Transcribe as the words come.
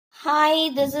Hi,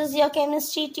 this is your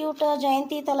chemistry tutor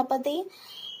Jayanthi Thalapathi.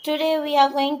 Today we are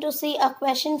going to see a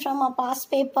question from a past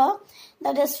paper,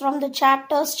 that is from the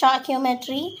chapter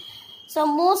stoichiometry. So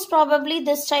most probably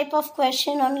this type of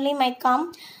question only might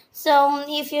come. So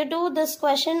if you do this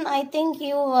question, I think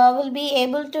you will be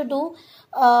able to do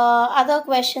other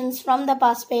questions from the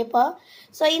past paper.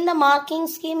 So in the marking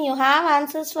scheme, you have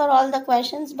answers for all the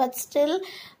questions, but still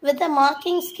with the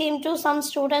marking scheme too, some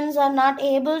students are not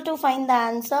able to find the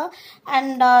answer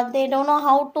and they don't know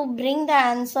how to bring the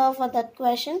answer for that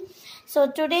question. So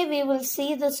today we will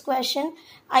see this question.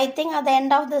 I think at the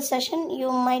end of the session, you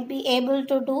might be able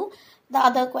to do the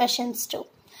other questions too.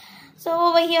 So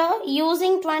over here,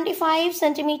 using 25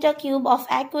 centimeter cube of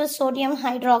aqueous sodium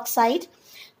hydroxide,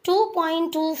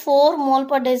 2.24 mole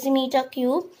per decimeter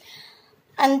cube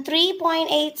and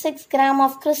 3.86 gram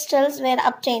of crystals were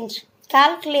obtained.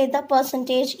 Calculate the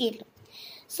percentage yield.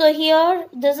 So here,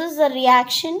 this is the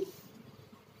reaction.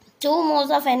 2 moles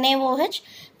of NaOH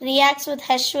reacts with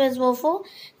H2SO4,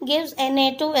 gives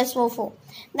Na2SO4.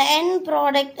 The end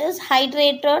product is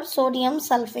hydrated sodium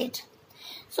sulfate.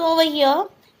 So over here,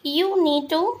 you need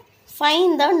to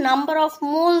find the number of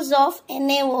moles of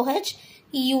NaOH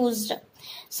used.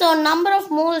 So number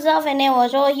of moles of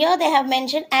NaOH, over here they have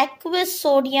mentioned aqueous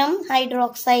sodium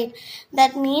hydroxide.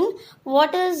 That means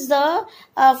what is the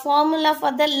formula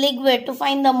for the liquid to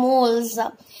find the moles?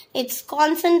 It's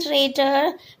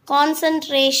concentration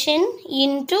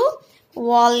into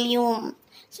volume.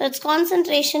 So it's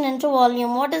concentration into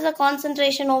volume. What is the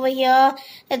concentration over here?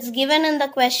 It's given in the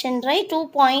question, right?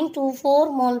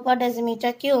 2.24 mole per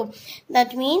decimeter cube.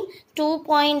 That means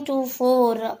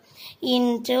 2.24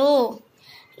 into,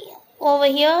 over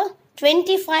here,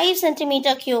 25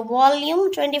 centimeter cube.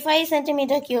 Volume 25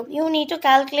 centimeter cube. You need to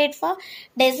calculate for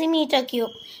decimeter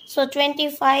cube. So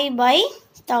 25 by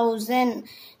 1000.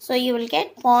 So you will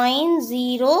get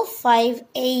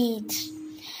 0.058.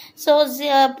 So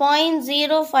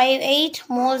 0.058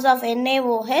 moles of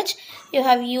NaOH you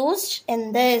have used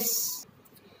in this.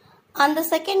 And the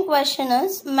second question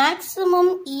is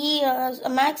maximum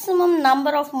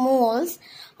number of moles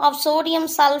of sodium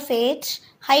sulfate,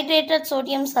 hydrated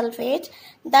sodium sulfate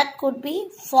that could be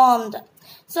formed.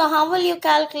 So how will you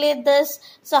calculate this?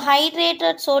 So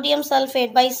hydrated sodium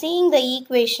sulfate, by seeing the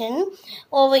equation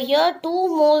over here, 2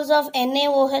 moles of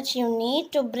NaOH you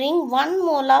need to bring 1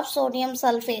 mole of sodium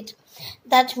sulfate.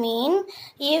 That means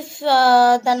if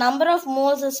the number of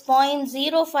moles is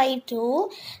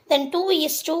 0.052, then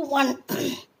 2:1.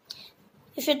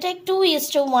 If you take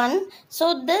 2:1,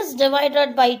 so this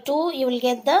divided by 2, you will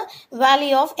get the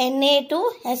value of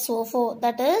Na2SO4.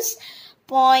 That is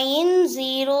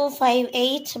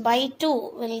 0.058 by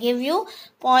 2 will give you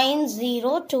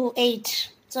 0.028.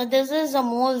 So this is the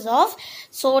moles of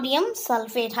sodium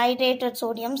sulfate, hydrated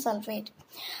sodium sulfate.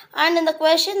 And in the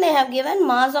question they have given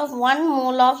mass of 1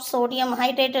 mole of sodium,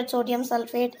 hydrated sodium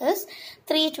sulfate is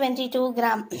 322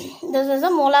 gram. This is a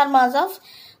molar mass of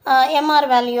MR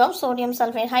value of sodium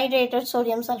sulfate, hydrated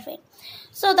sodium sulfate.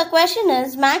 So the question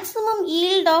is maximum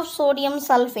yield of sodium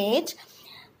sulfate,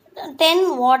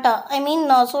 10 water.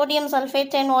 Sodium sulfate,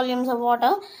 10 volumes of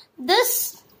water.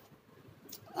 This,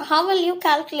 how will you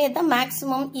calculate the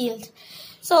maximum yield?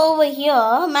 So over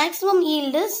here, maximum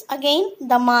yield is again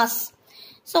the mass.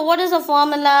 So what is the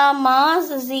formula?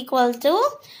 Mass is equal to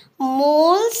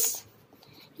moles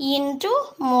into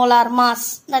molar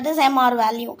mass. That is MR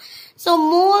value. So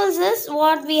moles is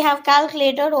what we have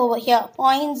calculated over here.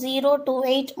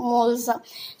 0.028 moles.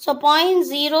 So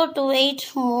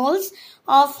 0.028 moles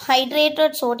of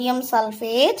hydrated sodium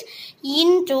sulfate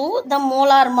into the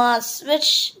molar mass,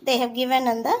 which they have given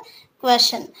in the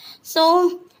question.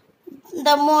 So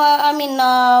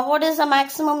what is the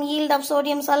maximum yield of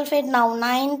sodium sulfate now?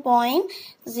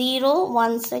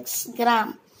 9.016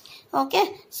 gram.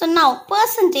 Okay, so now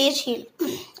percentage yield.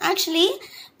 Actually,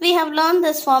 we have learned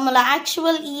this formula,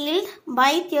 actual yield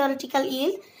by theoretical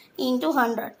yield into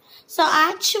 100. So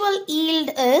actual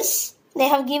yield is, they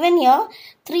have given here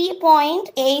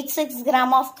 3.86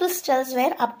 gram of crystals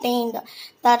were obtained.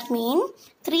 That means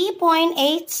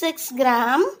 3.86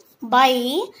 gram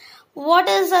by, what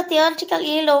is the theoretical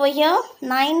yield over here?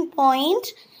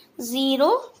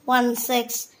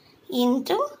 9.016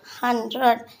 into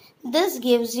 100. This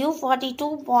gives you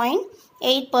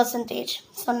 42.8%.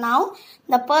 So now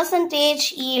the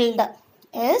percentage yield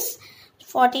is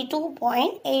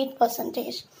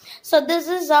 42.8%. So this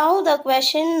is how the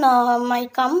question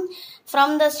might come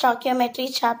from the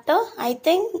stoichiometry chapter. I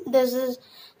think this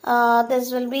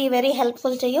will be very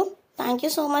helpful to you. Thank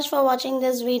you so much for watching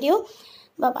this video.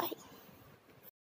 Bye-bye.